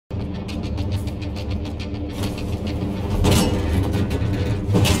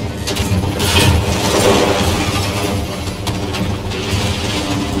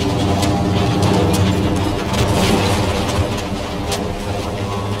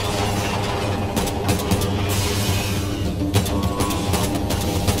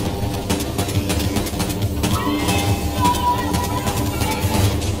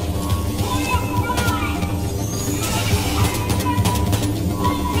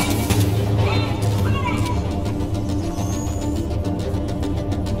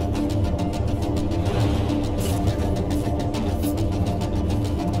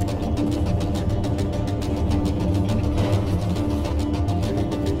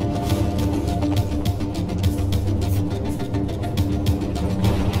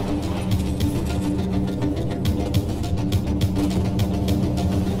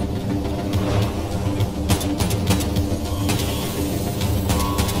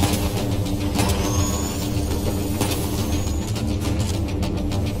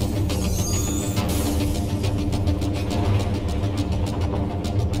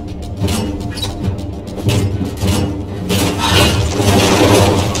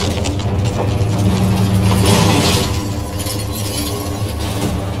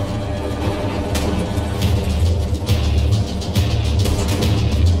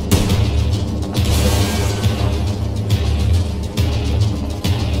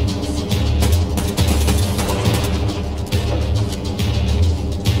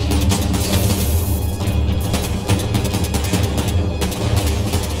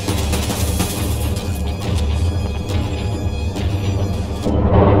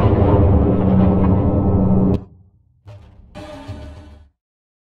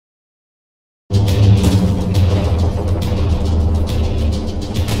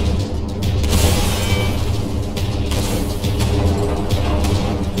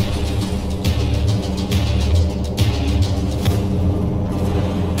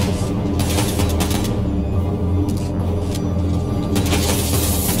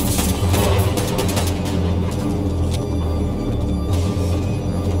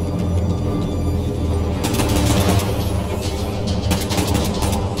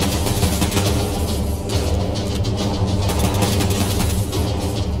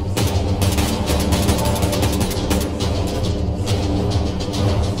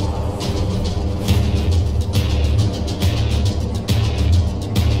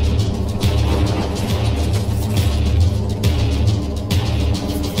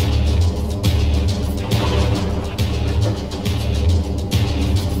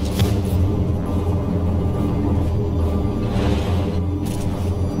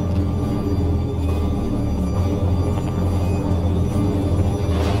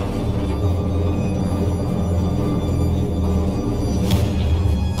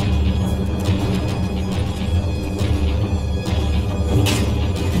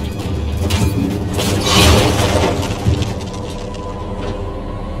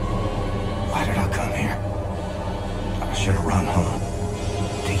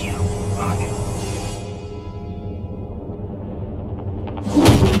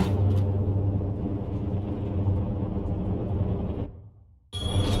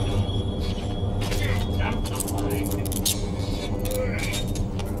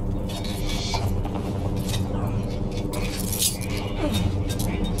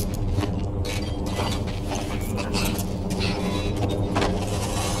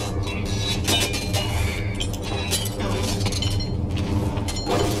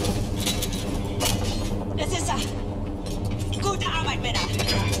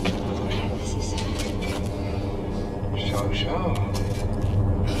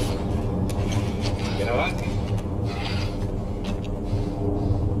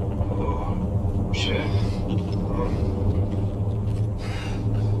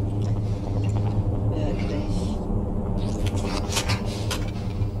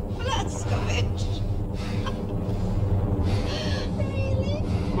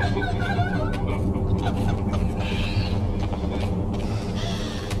Do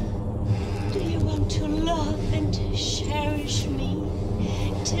you want to love and to cherish me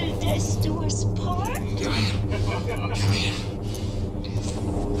till death do us part?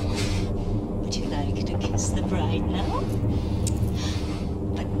 Would you like to kiss the bride now?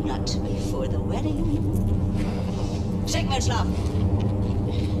 But not before the wedding. Schick mal schlafen.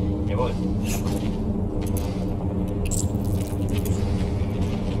 Jawohl.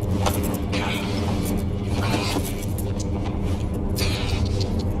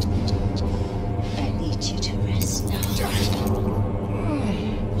 I need you to rest now.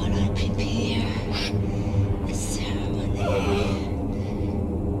 While I prepare the ceremony.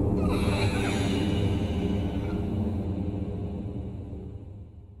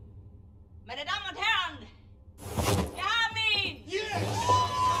 Meine Damen und Herren, wir haben ihn!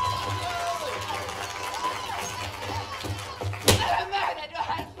 Mörder, du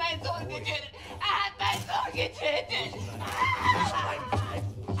hast meinen Sohn getötet! Er hat meinen Sohn getötet!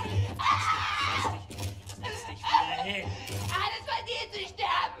 Er hat es verdient zu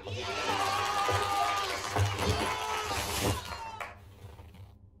sterben!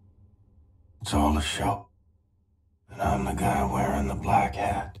 It's all a show. And I'm the guy wearing the black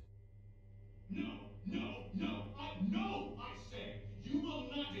hat. No, I say. You will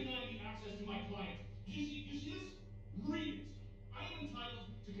not deny me access to my client. You see this? Read it. I am entitled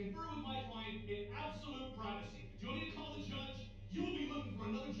to confer with my client in absolute privacy. Do you want me to call the judge? You will be looking for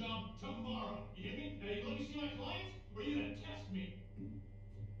another job tomorrow. You hear me? Now you let me see my client, or are you gonna test me?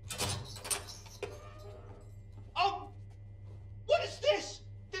 Oh! What is this?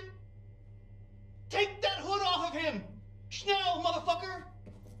 Take that hood off of him! Schnell, motherfucker!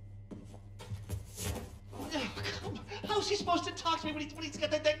 How's he supposed to talk to me when he's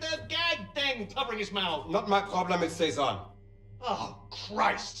got the gag thing covering his mouth? Not my problem, it stays on. Oh,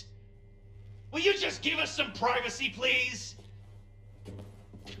 Christ! Will you just give us some privacy, please?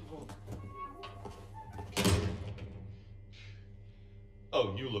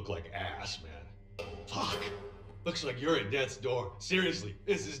 Oh, you look like ass, man. Fuck. Looks like you're at death's door. Seriously,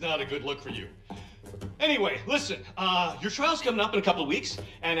 this is not a good look for you. Anyway, listen, your trial's coming up in a couple of weeks,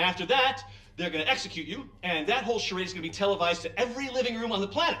 and after that, they're gonna execute you, and that whole charade is gonna be televised to every living room on the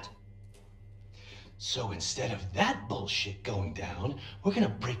planet. So instead of that bullshit going down, we're gonna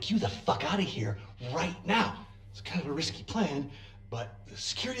break you the fuck out of here right now. It's kind of a risky plan, but the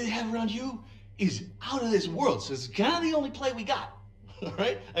security they have around you is out of this world, so it's kind of the only play we got. All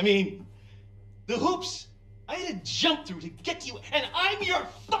right? I mean, the hoops I had to jump through to get to you, and I'm your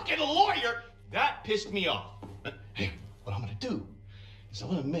fucking lawyer. That pissed me off. Hey, what I'm gonna do is I'm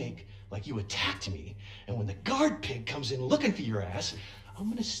gonna make like you attacked me, and when the guard pig comes in looking for your ass, I'm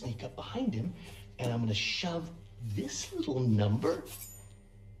gonna sneak up behind him, and I'm gonna shove this little number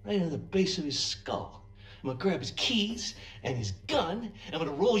right into the base of his skull. I'm gonna grab his keys and his gun, and I'm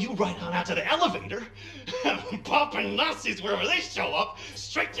gonna roll you right on out to the elevator, and popping Nazis wherever they show up,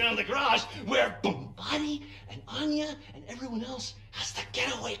 straight down the garage, where Bombati and Anya and everyone else has the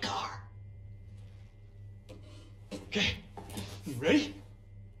getaway car. Okay, you ready?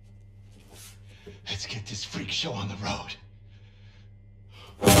 Let's get this freak show on the road.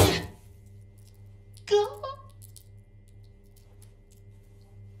 Go.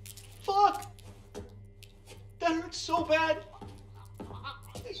 Fuck. That hurts so bad.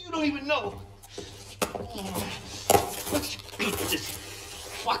 You don't even know. Let's beat this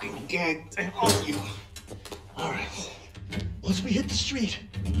fucking gag off you. All right. Once we hit the street,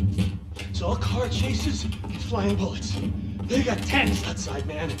 it's all car chases and flying bullets. They got tanks outside,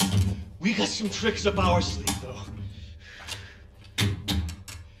 man. We got some tricks up our sleeve, though.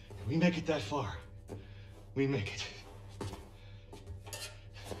 If we make it that far, we make it.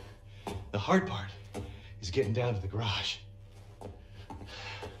 The hard part is getting down to the garage.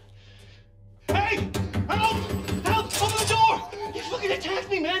 Hey! Help! Help! Open the door! He fucking attacked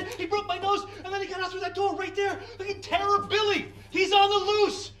me, man! He broke my nose, and then he got out through that door right there! Fucking Terror Billy! He's on the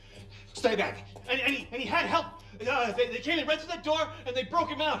loose! Stay back! And he had help! They came in right through that door, and they broke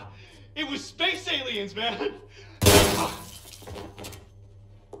him out. It was space aliens, man!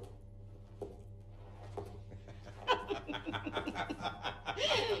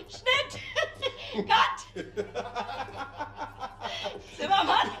 Schnitt! Cut!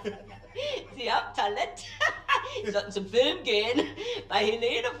 Zimmermann, Sie haben Talent. Sie sollten zum Film gehen, bei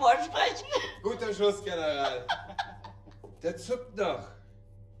Helene vorsprechen. Guter Schuss, General. Der zuckt noch.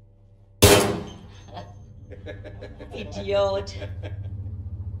 Idiot.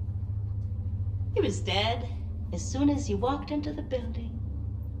 He was dead as soon as you walked into the building.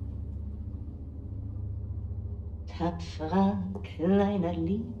 tapferer kleiner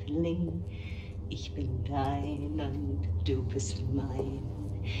Liebling, ich bin dein und du bist mein.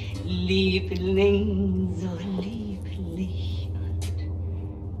 Liebling, so lieblich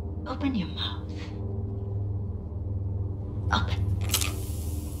und open your mouth. Open.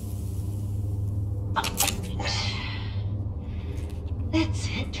 Open. That's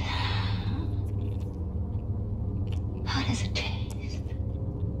it. How does it taste?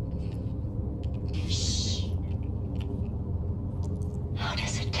 Shh. How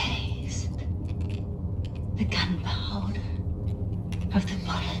does it taste? The gunpowder of the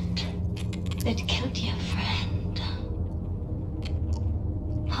bullet that killed your friend.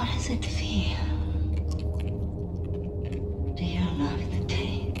 How does it feel? Do you love the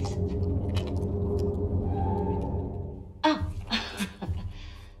taste? Oh,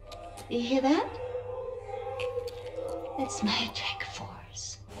 you hear that? It's magic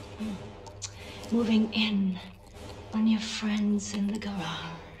force. Moving in on your friends in the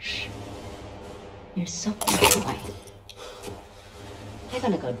garage. You're so quiet. They're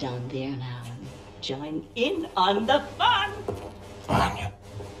gonna go down there now and join in on the fun. Anya,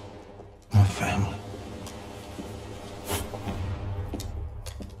 my family.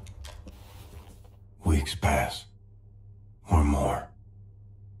 Weeks pass, or more.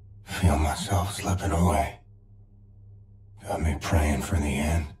 Feel myself slipping away. Got me praying for the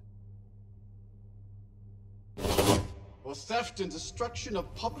end. Or theft and destruction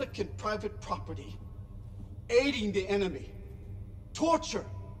of public and private property, aiding the enemy, torture,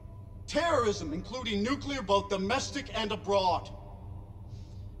 terrorism, including nuclear, both domestic and abroad,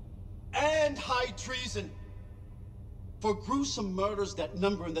 and high treason. For gruesome murders that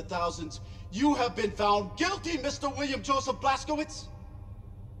number in the thousands, you have been found guilty, Mr. William Joseph Blazkowicz.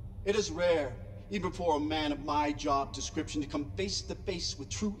 It is rare, even for a man of my job description, to come face to face with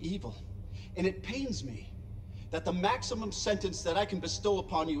true evil. And it pains me that the maximum sentence that I can bestow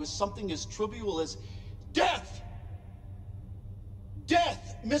upon you is something as trivial as death.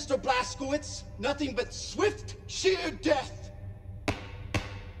 Death, Mr. Blazkowicz. Nothing but swift, sheer death.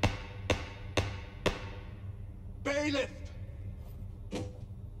 Bailiff.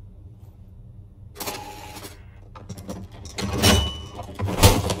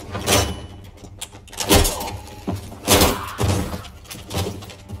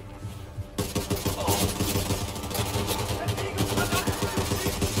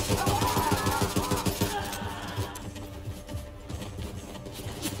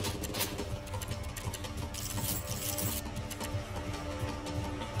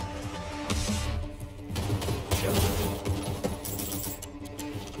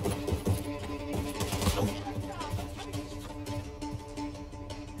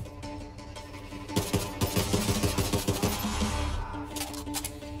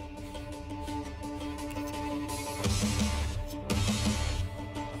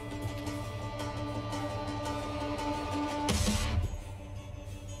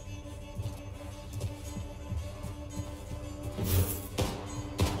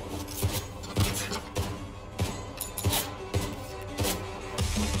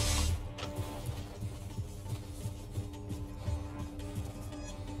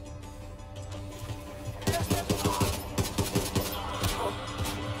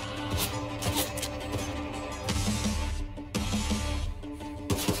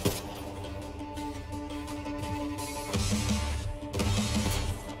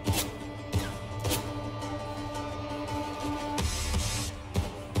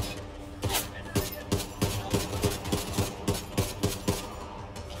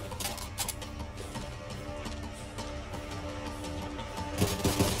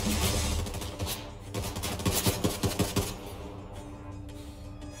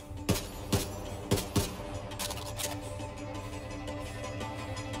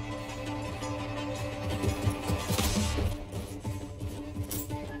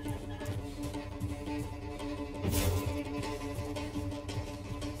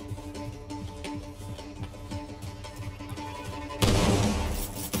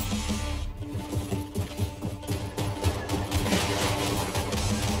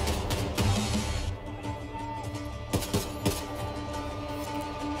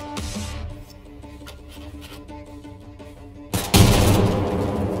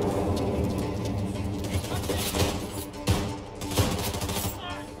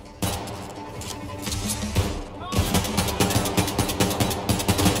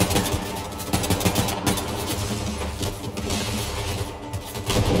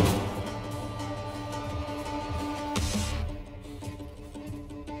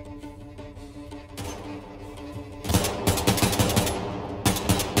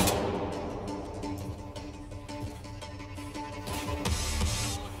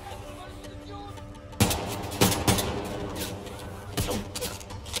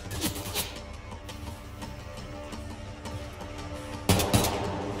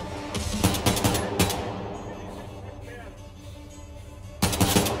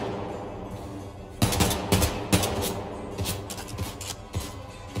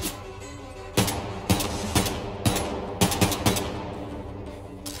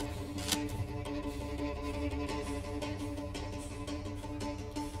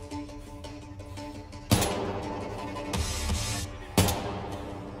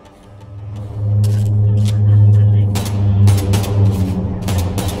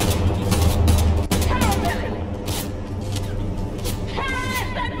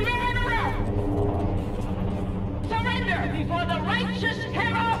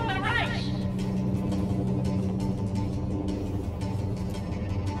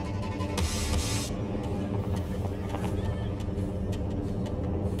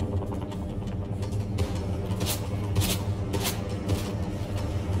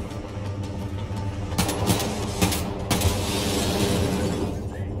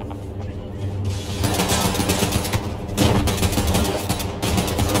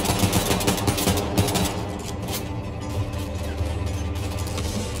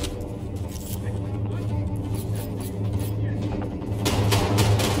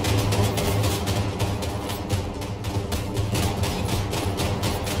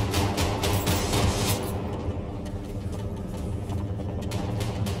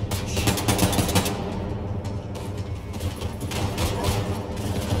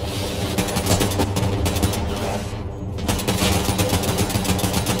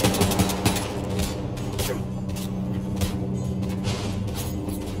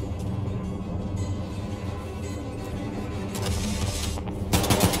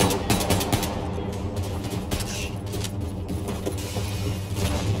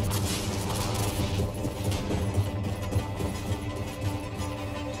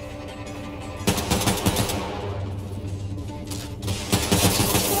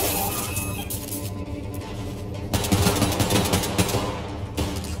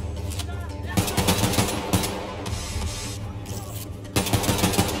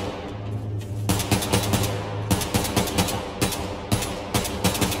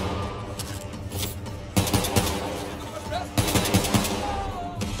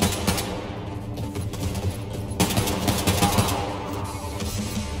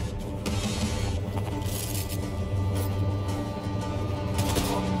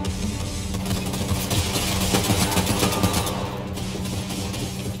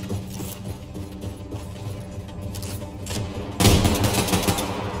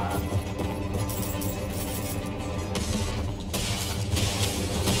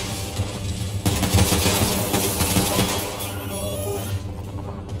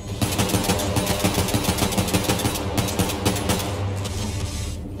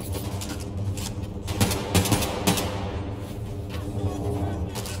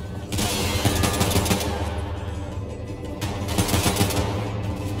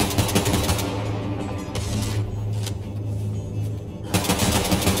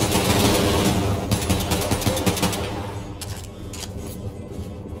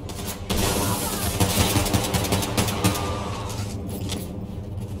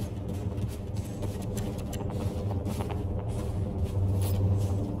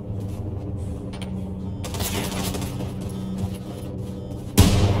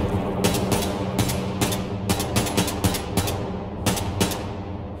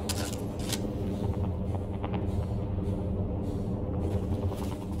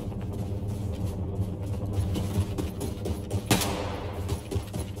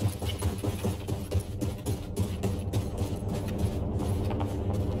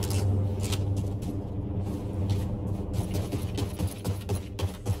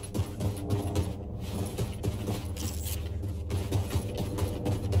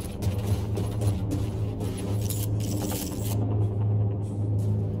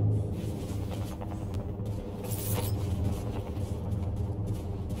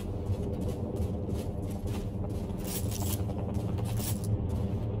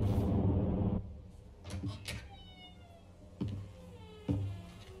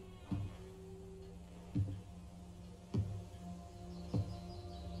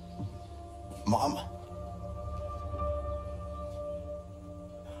 Mama?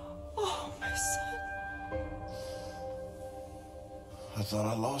 Oh, my son. I thought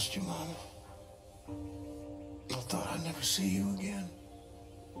I lost you, Mama. I thought I'd never see you again.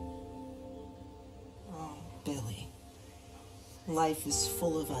 Oh, Billy. Life is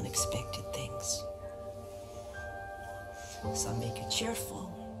full of unexpected things. Some make you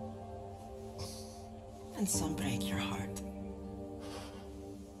cheerful, and some break your heart.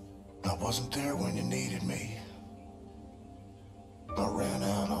 I wasn't there when you needed me. I ran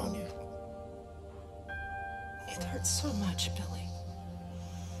out on you. It hurt so much, Billy.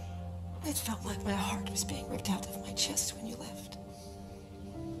 It felt like my heart was being ripped out of my chest when you left.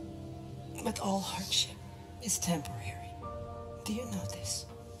 But all hardship is temporary. Do you know this?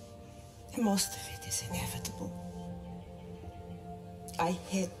 Most of it is inevitable. I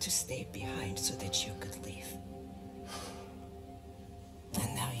had to stay behind so that you could leave.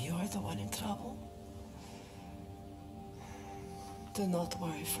 And now you're the one in trouble. Do not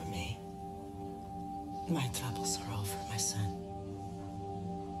worry for me. My troubles are over, my son.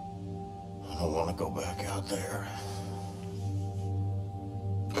 I don't want to go back out there.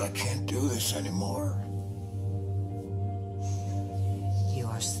 But I can't do this anymore. You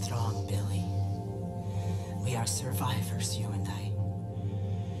are strong, Billy. We are survivors, you and I.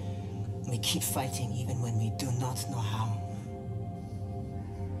 We keep fighting even when we do not know how.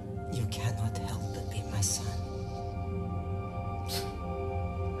 You cannot help but be my son.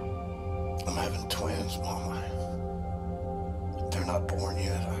 I'm having twins, Mama. They're not born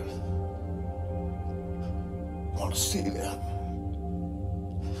yet. I want to see them.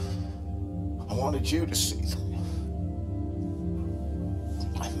 I wanted you to see them.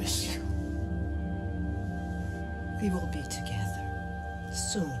 I miss you. We will be together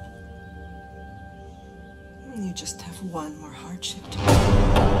soon. You just have one more hardship to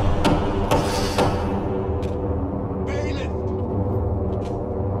Bailiff!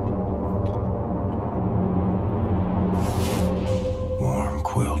 Warm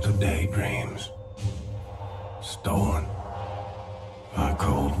quilted daydreams. Stolen by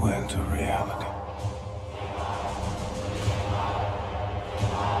cold winds of reality.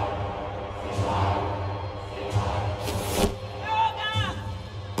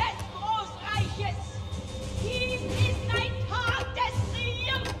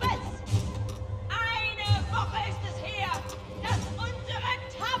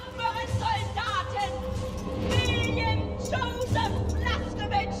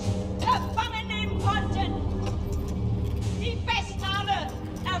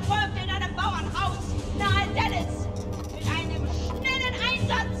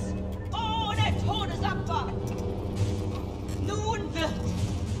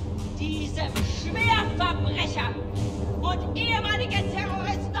 Und ehemalige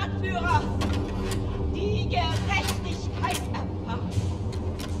Terroristenanführer, die Gerechtigkeit erfahren.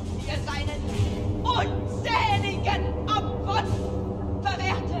 Wir seinen unzähligen Opfern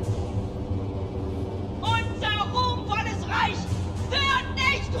verwerten. Unser ruhmvolles Reich wird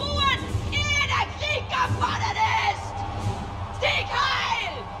nicht ruhen, ehe der Krieg gewonnen ist! Sieg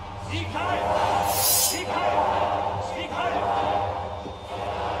heil! Sieg heil! Sieg heil! Sieg heil!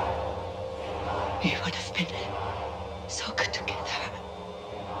 We would have been so good together.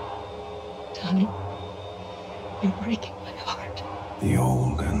 Darling, you're breaking my heart. The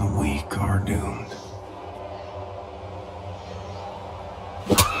old and the weak are doomed.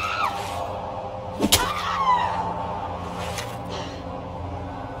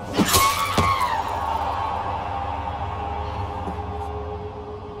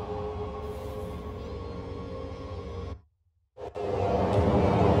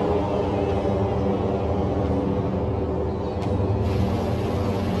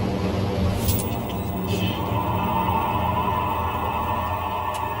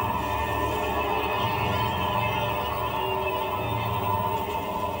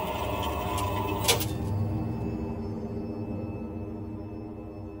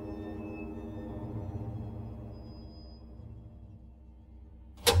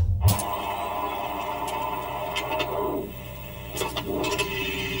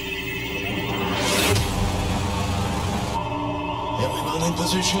 Everyone in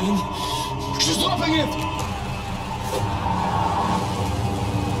position. She's dropping it!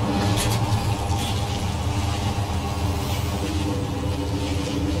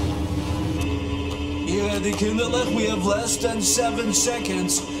 Hier ready, kinderlijk. We have less than 7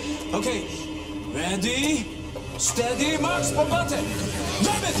 seconds. Okay, ready, steady, march, bombate.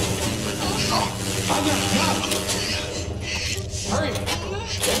 Grab it! Anya, now! Hurry!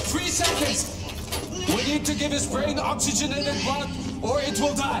 3 seconds! We need to give his brain oxygenated blood, or it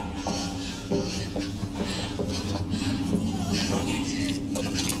will die. Is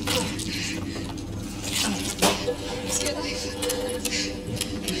he alive?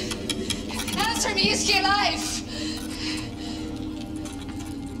 Answer me, is he alive?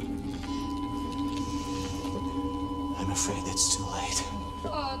 I'm afraid it's too late.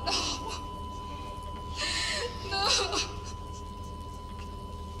 Oh, no. No.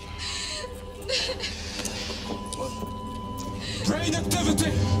 Brain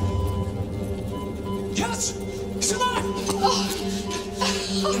activity! Yes! He's alive!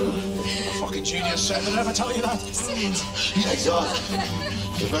 Fucking genius, Sam. Did I ever tell you that? Yeah,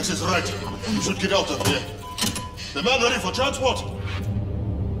 the Max is right. You should get out of here. The man ready for transport.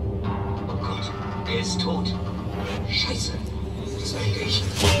 Gut, der ist tot. Scheiße. Das war ich.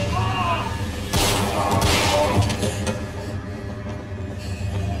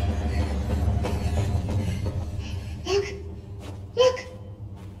 Look!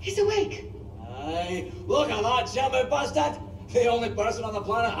 He's awake. Hey, look at that German bastard! The only person on the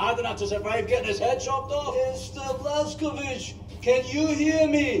planet hard enough to survive getting his head chopped off. Mr. Blazkowicz, can you hear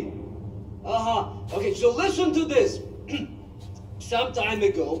me? Okay, so listen to this. Some time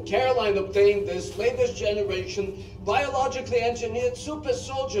ago, Caroline obtained this latest generation biologically engineered super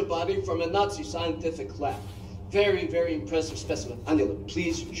soldier body from a Nazi scientific lab. Very, very impressive specimen. Angela,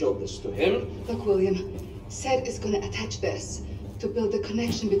 please show this to him. Look, William, Seth is gonna attach this to build a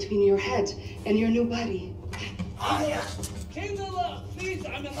connection between your head and your new body. Kindler, please,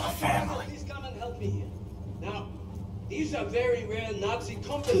 I'm in love. Please come and help me here. Now, these are very rare Nazi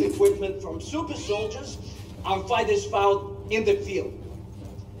combat equipment from super soldiers our fighters found in the field.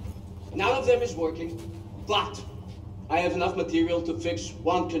 None of them is working, but I have enough material to fix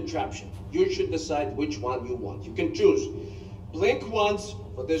one contraption. You should decide which one you want. You can choose. Blink once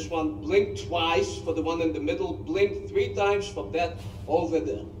for this one, blink twice for the one in the middle, blink 3 times for that over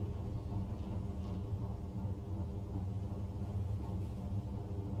there.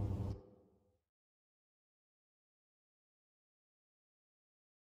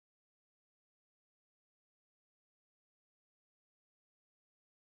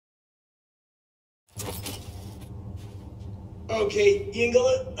 Okay,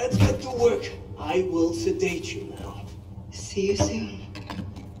 Ingela, let's get to work. I will sedate you now. See you soon.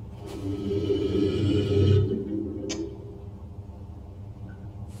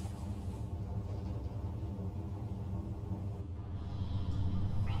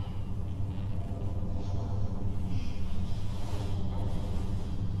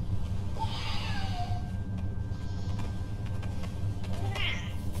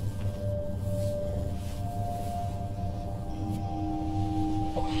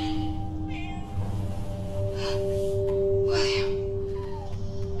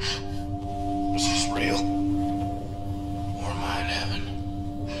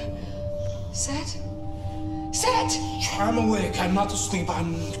 I'm awake. I'm not asleep.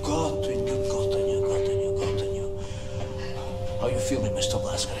 I'm gotten you. How you feeling, Mr.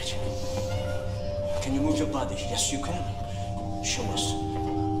 Blazkowicz? Can you move your body? Yes, you can. Show us.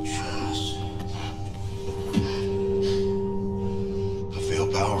 I feel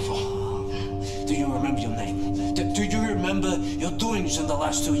powerful. Do you remember your name? Do you remember your doings in the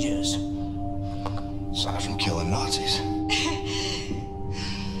last 2 years? Aside from killing Nazis.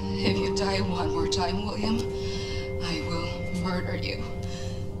 If you die one more time, William, I will murder you.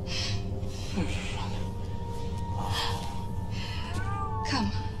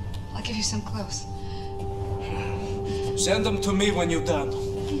 Come, I'll give you some clothes. Send them to me when you're done.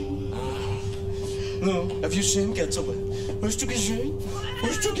 No, have you seen Getaway? Hast du gesehen?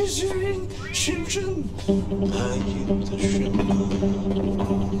 Schimchen?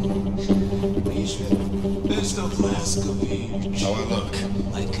 Mr. Blazkowicz. How I look?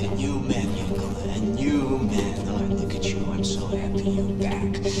 Like a new man, Ingela. A new man. Oh, look at you. I'm so happy you're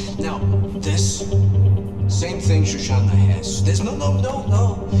back. Now, this same thing Shoshana has. There's no.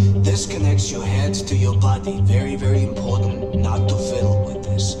 This connects your head to your body. Very, very important not to fiddle with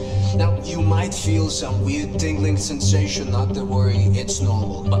this. Now, you might feel some weird tingling sensation, not to worry, it's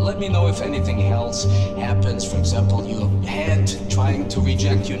normal. But let me know if anything else happens. For example, your head trying to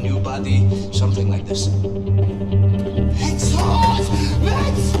reject your new body, something like this. It's hot!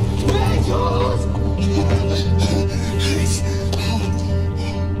 It's hot! Please.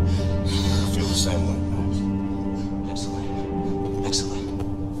 I feel the same way. Excellent.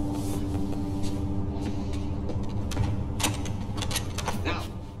 Now,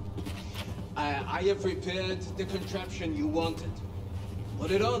 I have prepared the contraption you wanted.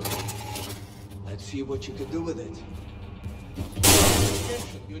 Put it on. Let's see what you can do with it.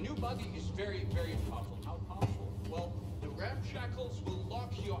 Your new body is very, very powerful. How powerful? Well, the ramshackles will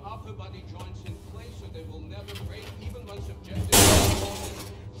lock your upper body joints in place so they will never break, even when subjected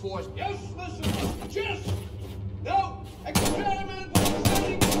to force. Yes, listen, just no experiment with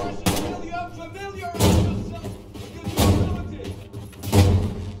setting force until you have familiarized yourself with your new ability.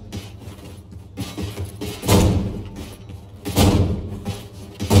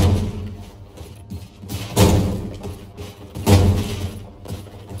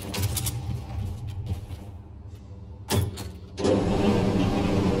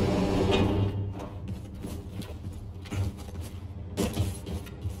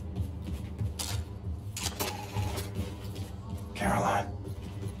 Caroline,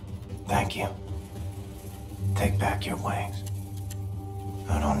 thank you. Take back your wings.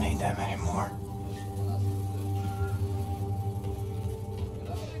 I don't need them anymore.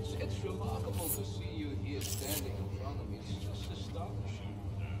 It's remarkable to see you here standing in front of me. It's just astonishing.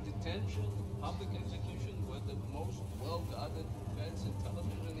 Detention, public execution were the most well-guarded events in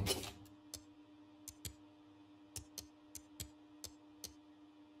television history.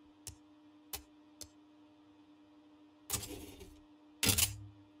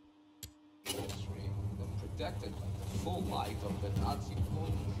 Protected by the full light of the Nazi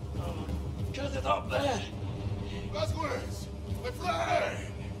clone. Cut it up there! Vasquez! My friend!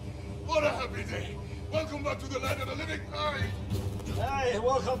 What a happy day! Welcome back to the land of the living! Hey,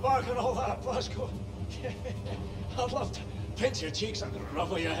 welcome back and all that, Pascal. I'd love to pinch your cheeks and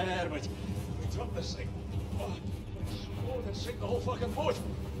ruffle your hair, but we dropped this thing. Oh, we can sink the whole fucking boat.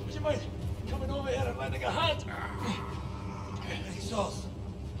 Would you mind coming over here and lending a hand? Exhaust.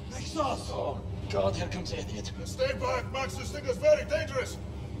 Exhaust. Oh, God, here comes the idiot. Stay back, Max. This thing is very dangerous.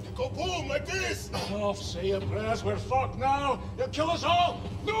 You can go boom like this. Oh, say your prayers. We're fucked now. You'll kill us all.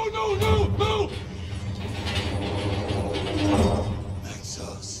 No, no, no, no.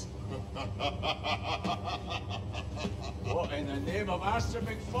 Exhaust. What in the name of Astor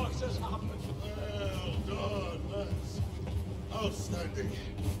McFox has happened? Well done, Max. Outstanding.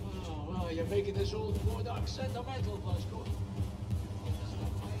 Oh, well, you're making this old Modoc sentimental, Pascal.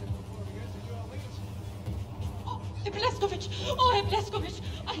 Herr Blazkowicz! Oh, Herr Blazkowicz!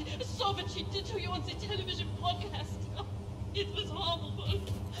 I saw what she did to you on the television broadcast. It was horrible.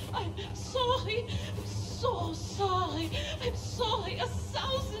 I'm sorry. I'm so sorry. I'm sorry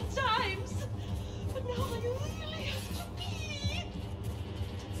 1,000 times. But now I really have to pee.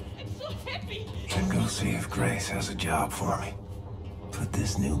 I'm so happy. Should go see if Grace has a job for me. Put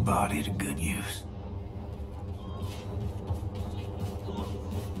this new body to good use.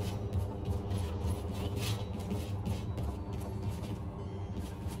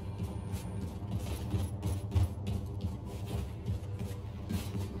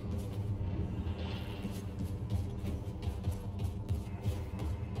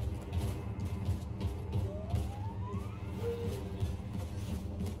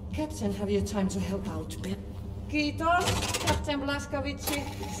 Captain, have you time to help out, Ben? Kiitos, Captain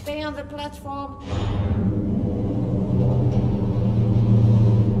Blazkowicz. Stay on the platform.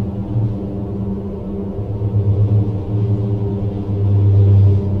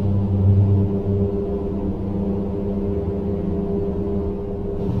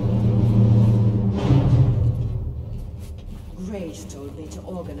 Grace told me to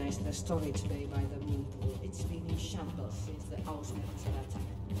organize the storage bay by the moon pool. It's been in shambles since the Ausmerzer attack.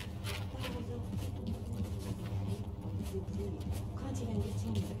 Can't even get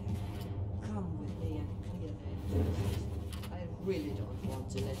in there. Come with me and clear the entrances. I really don't want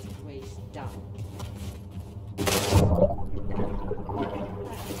to let Grace down.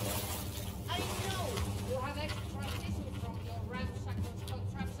 I know you have extra tissue from your ramshackles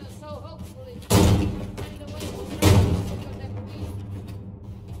contraption, so hopefully you can find a way to connect me.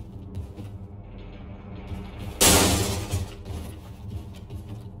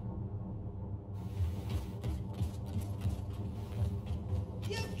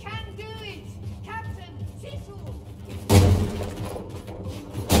 You can do it, Captain Sisu!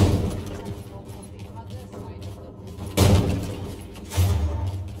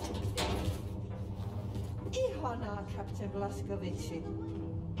 Ihana, Captain Blazkowicz.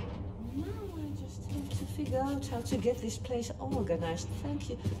 Now I just have to figure out how to get this place organized. Thank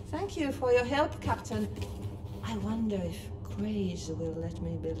you. Thank you for your help, Captain. I wonder if Grace will let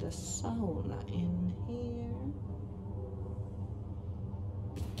me build a sauna in here.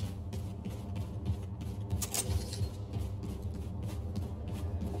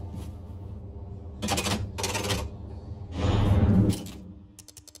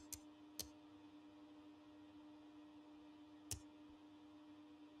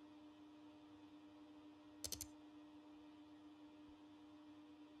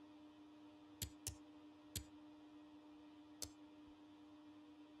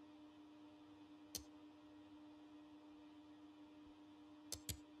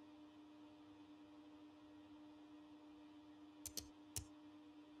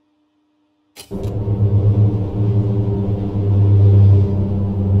 Hello.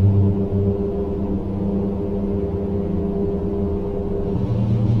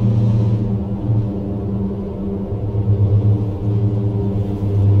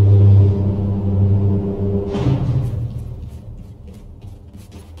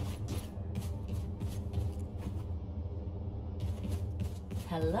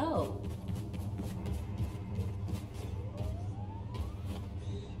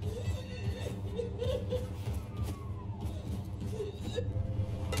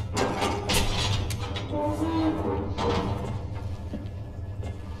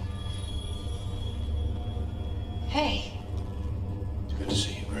 Hey. Good to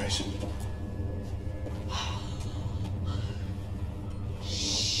see you, Grace.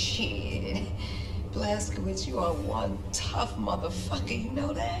 Shit. Blazkowicz, you are one tough motherfucker, you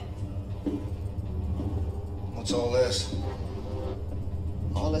know that? What's all this?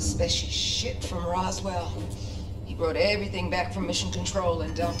 All the special shit from Roswell. He brought everything back from Mission Control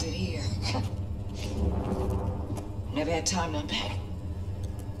and dumped it here. Never had time to unpack.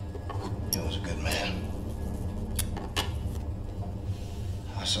 He was a good man.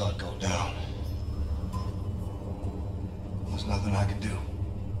 I saw it go down. There's nothing I could do.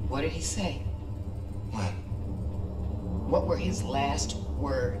 What did he say? When? What were his last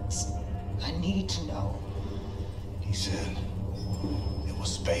words? I need to know. He said it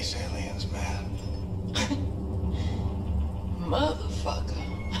was space aliens, man.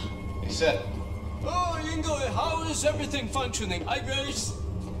 Motherfucker. He said, Oh, Ingo, how is everything functioning? Hi, Grace.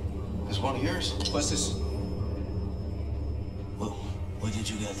 "This one of yours?" What's this? Where did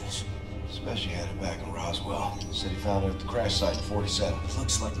you get this? Special had it back in Roswell. Said he found it at the crash site in 47.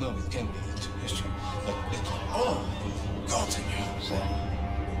 Looks like no, it can't be. History. Oh, continue. Say,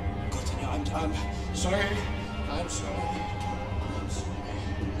 Continue. I'm sorry. I'm sorry.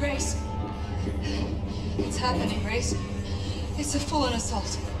 Grace. It's happening, Grace. It's a full-on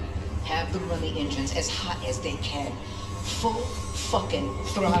assault. Have them run the engines as hot as they can. Full fucking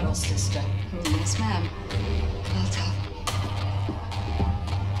throttle, sister. Yes, ma'am. I'll tell them.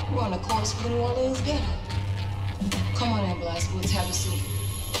 We're on a course for the New Orleans ghetto. Come on in, Blazkowicz, have a seat.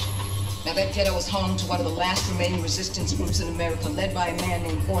 Now, that ghetto was home to one of the last remaining resistance groups in America, led by a man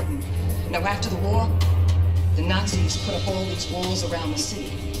named Horton. Now, after the war, the Nazis put up all these walls around the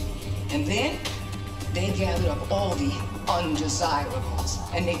city. And then, they gathered up all the undesirables,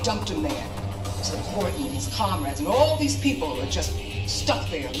 and they dumped them there. So Horton and his comrades and all these people are just stuck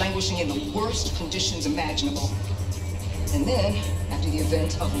there, languishing in the worst conditions imaginable. And then, after the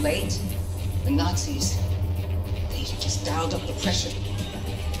event of late, the Nazis, they just dialed up the pressure.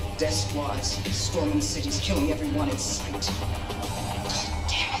 Death squads storming cities, killing everyone in sight. God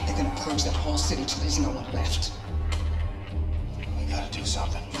damn it, they're gonna purge that whole city till there's no one left. we gotta do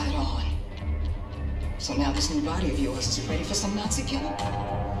something. Right on. So now this new body of yours, is it ready for some Nazi killing?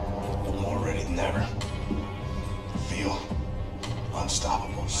 More ready than ever. I feel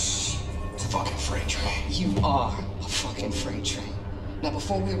unstoppable. It's a fucking freight train. You are a fucking freight train. Now,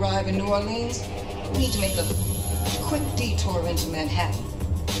 before we arrive in New Orleans, we need to make a quick detour into Manhattan.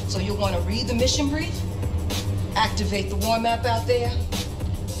 So you'll want to read the mission brief, activate the war map out there,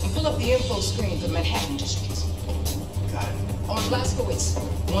 and pull up the info screen for the Manhattan districts. Got it. On Blazkowicz,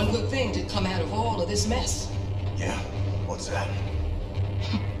 one good thing did come out of all of this mess. Yeah, what's that?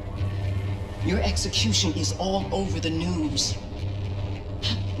 Your execution is all over the news.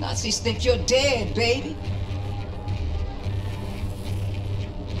 Nazis think you're dead, baby.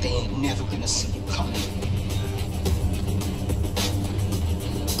 They ain't never gonna see you coming.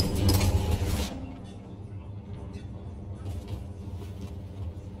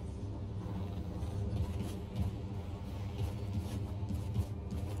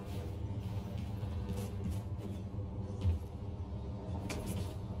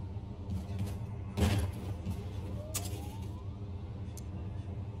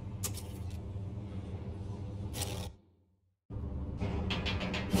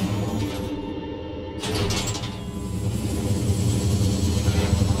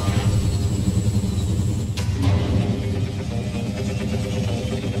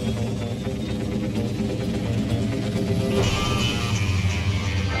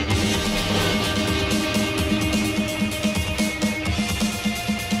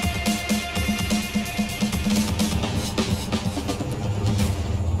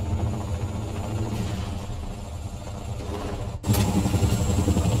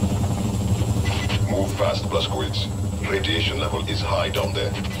 Fast, Blazkowicz. Radiation level is high down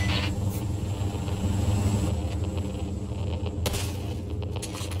there.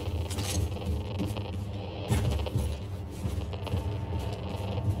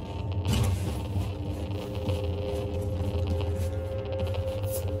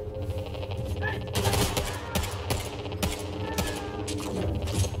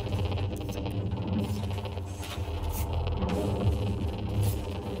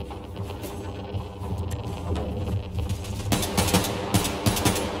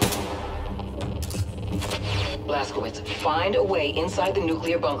 Blazkowicz, find a way inside the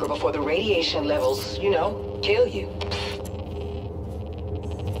nuclear bunker before the radiation levels, you know, kill you.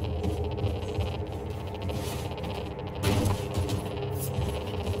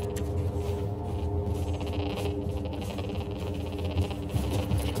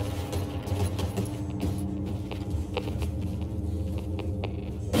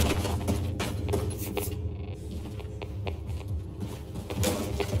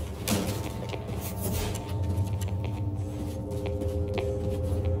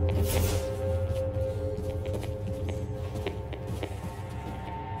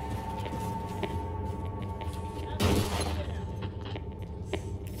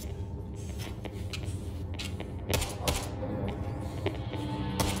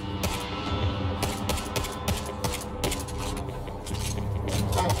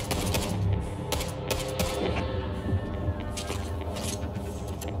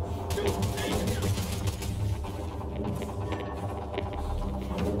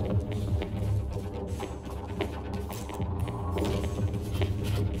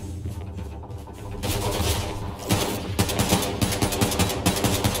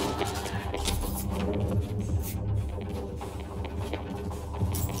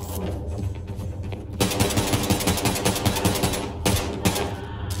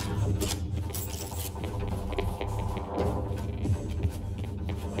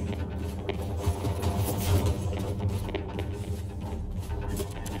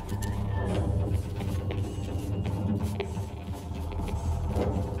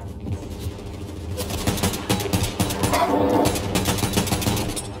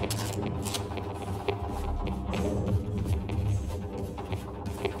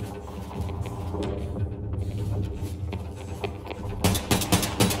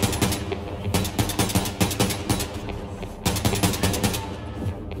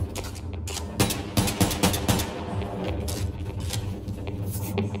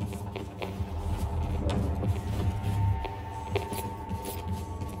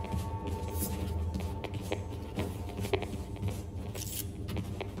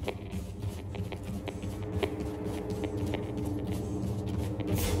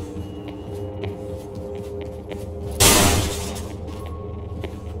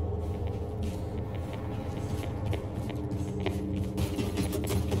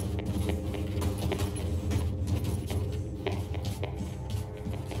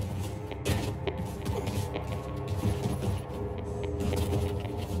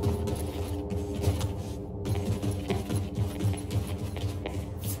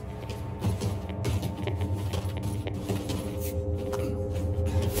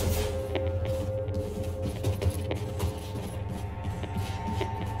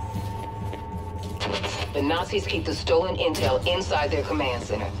 The Nazis keep the stolen intel inside their command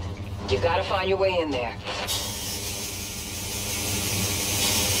center. You gotta find your way in there.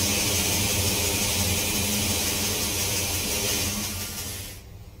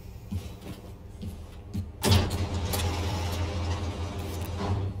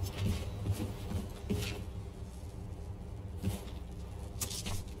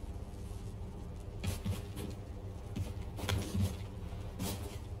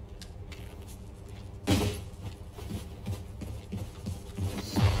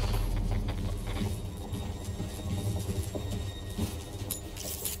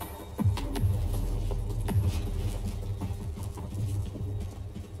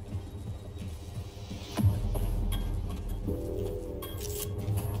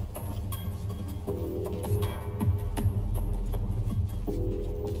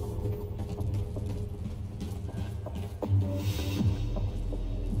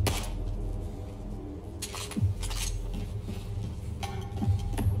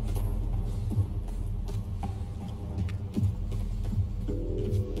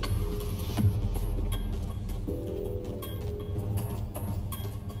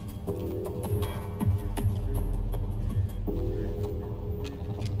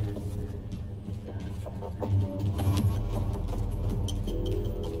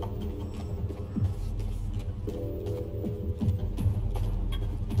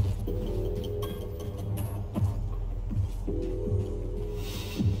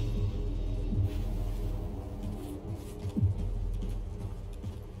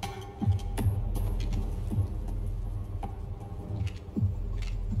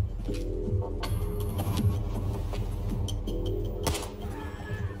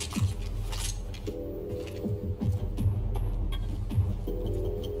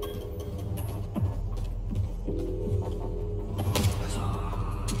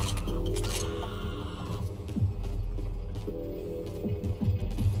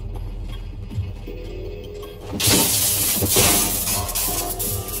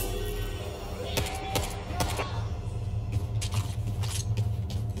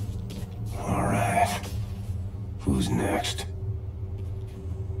 Who's next?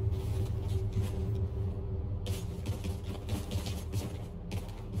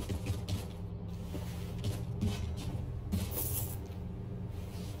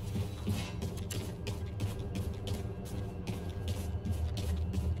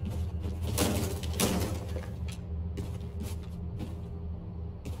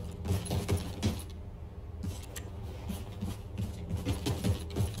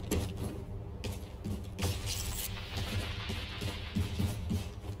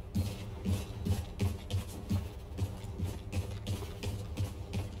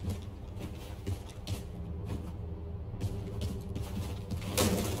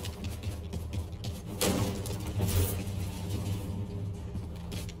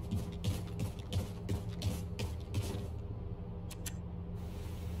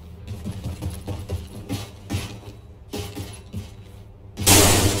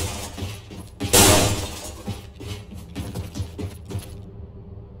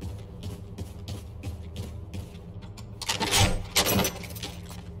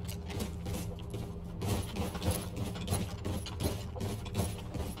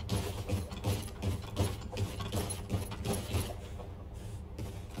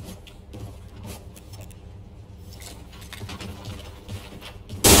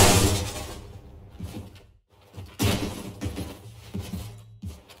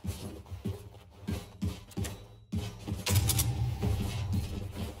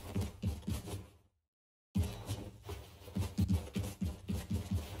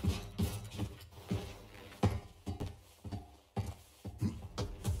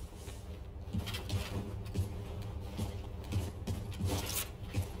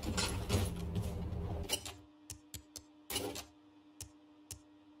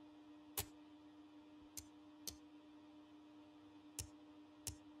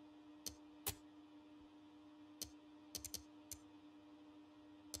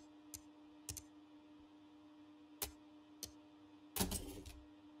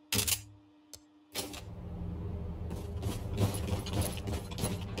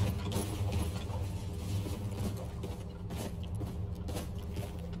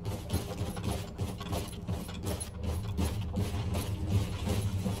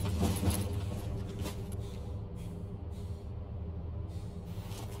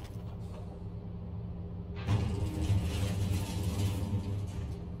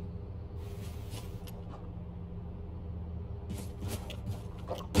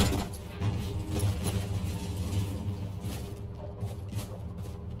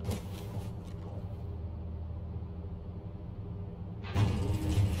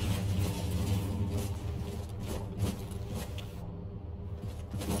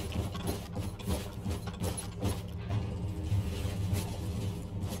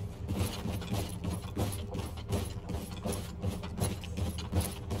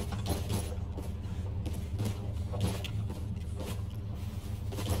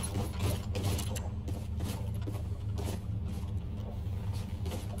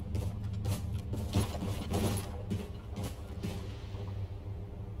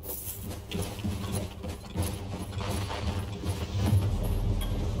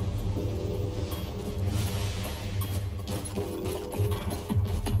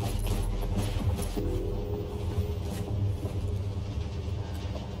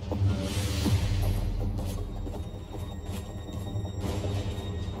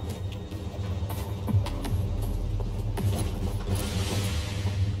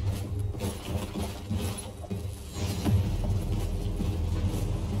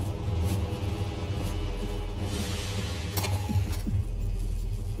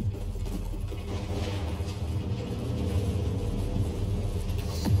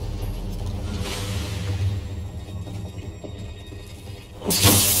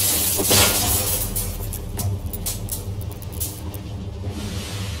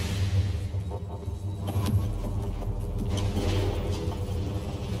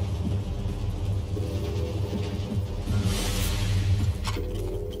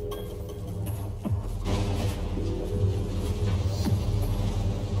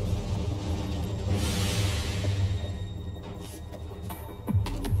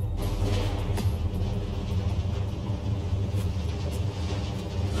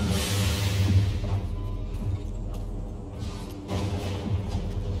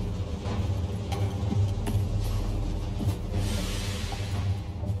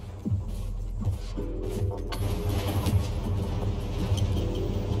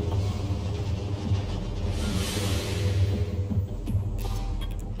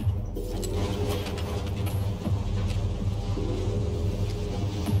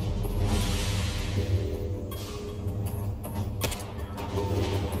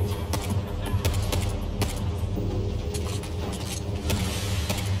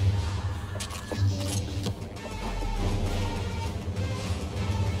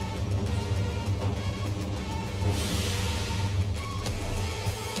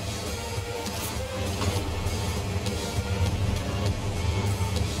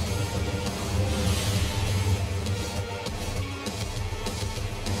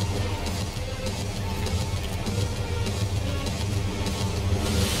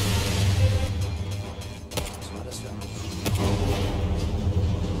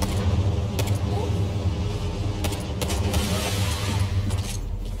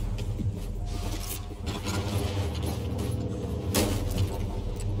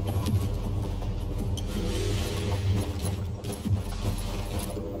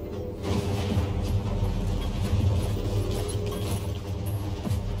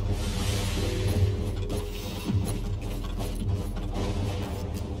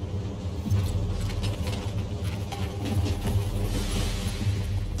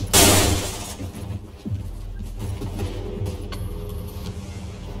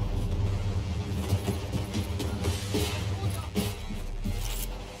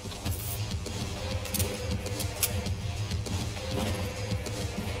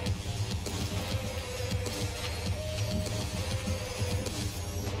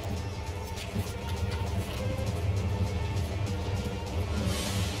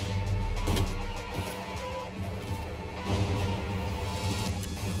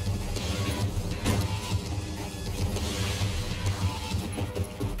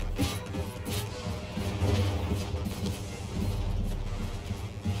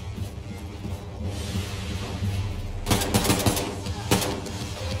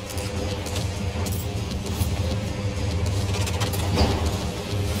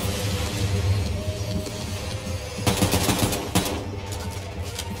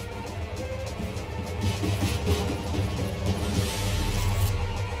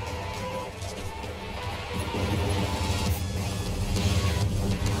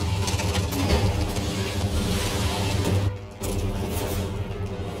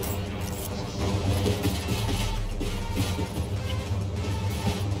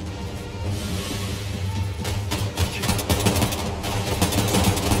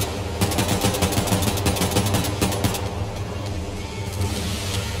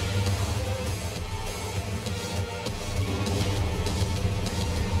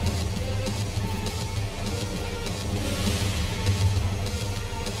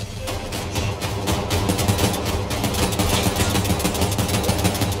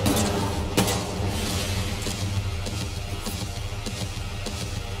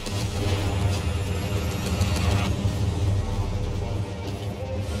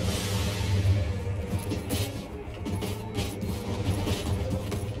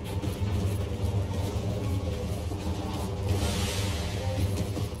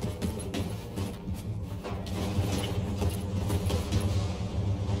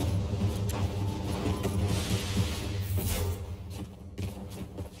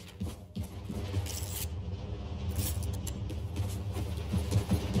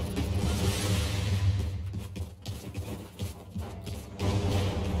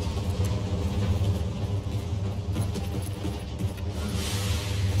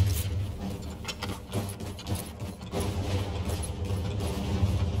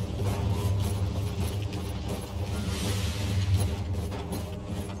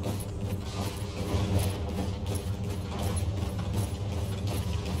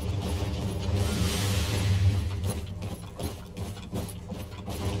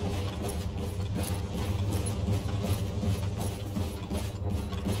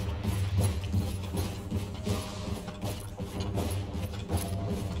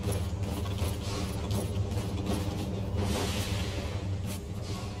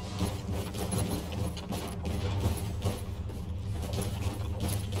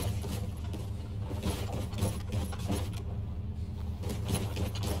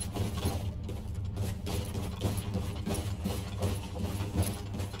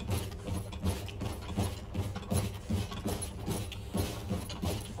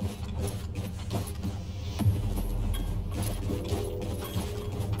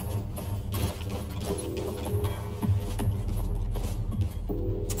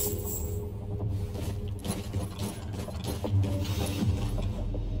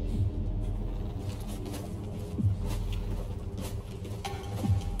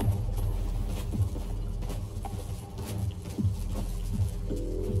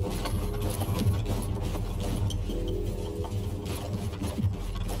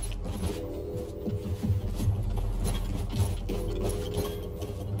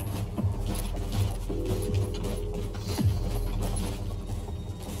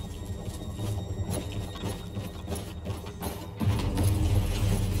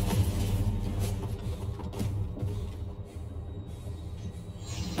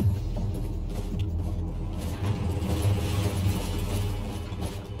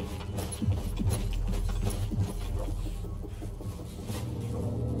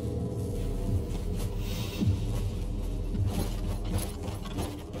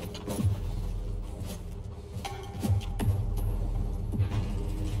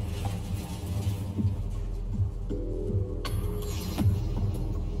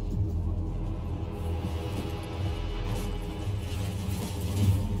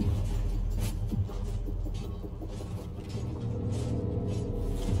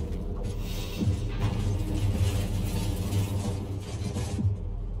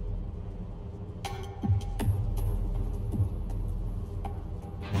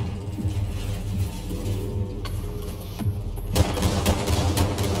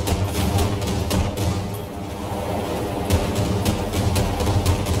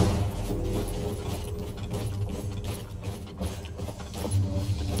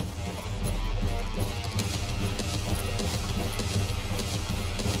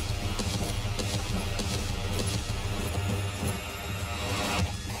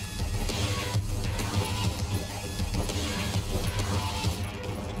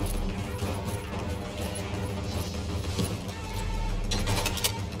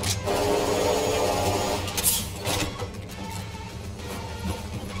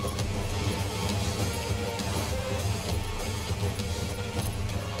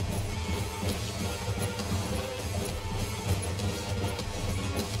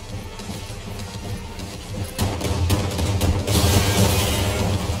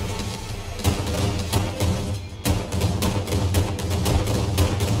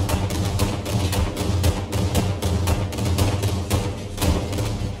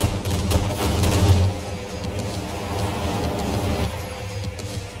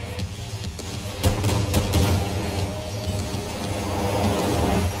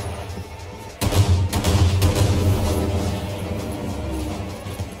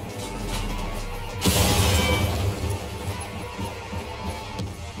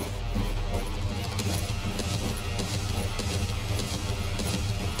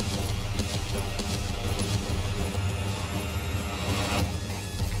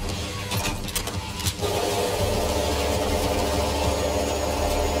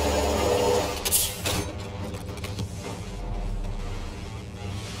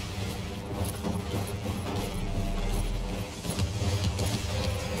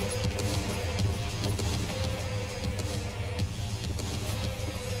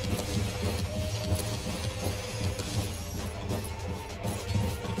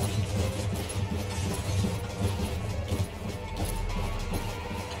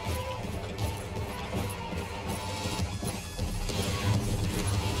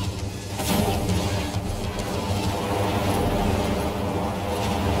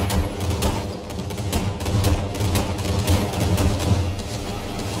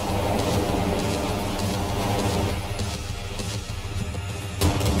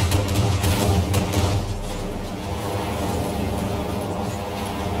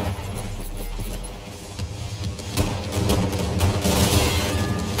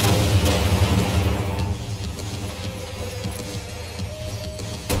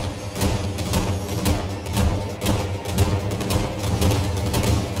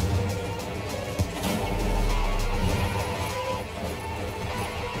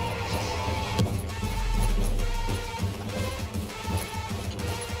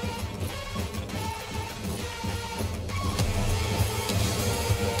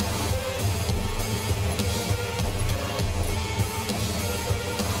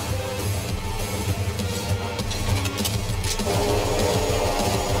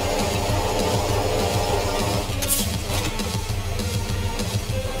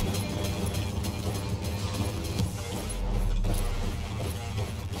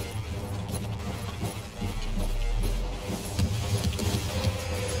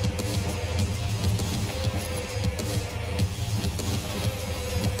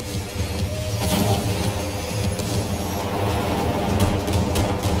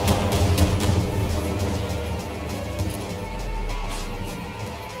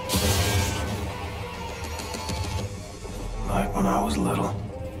 when I was little.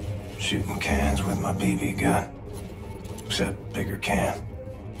 Shooting cans with my BB gun. Except bigger can,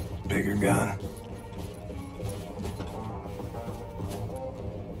 bigger gun.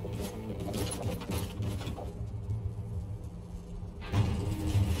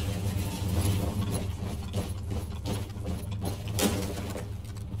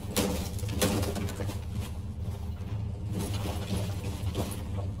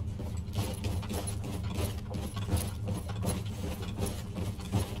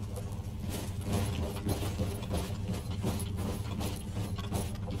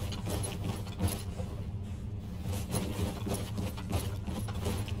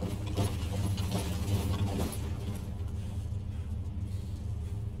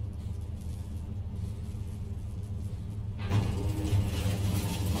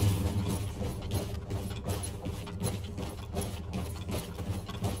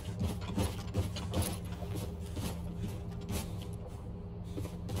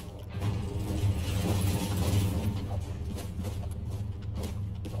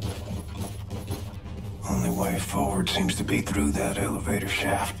 Only way forward seems to be through that elevator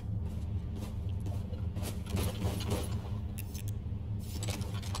shaft.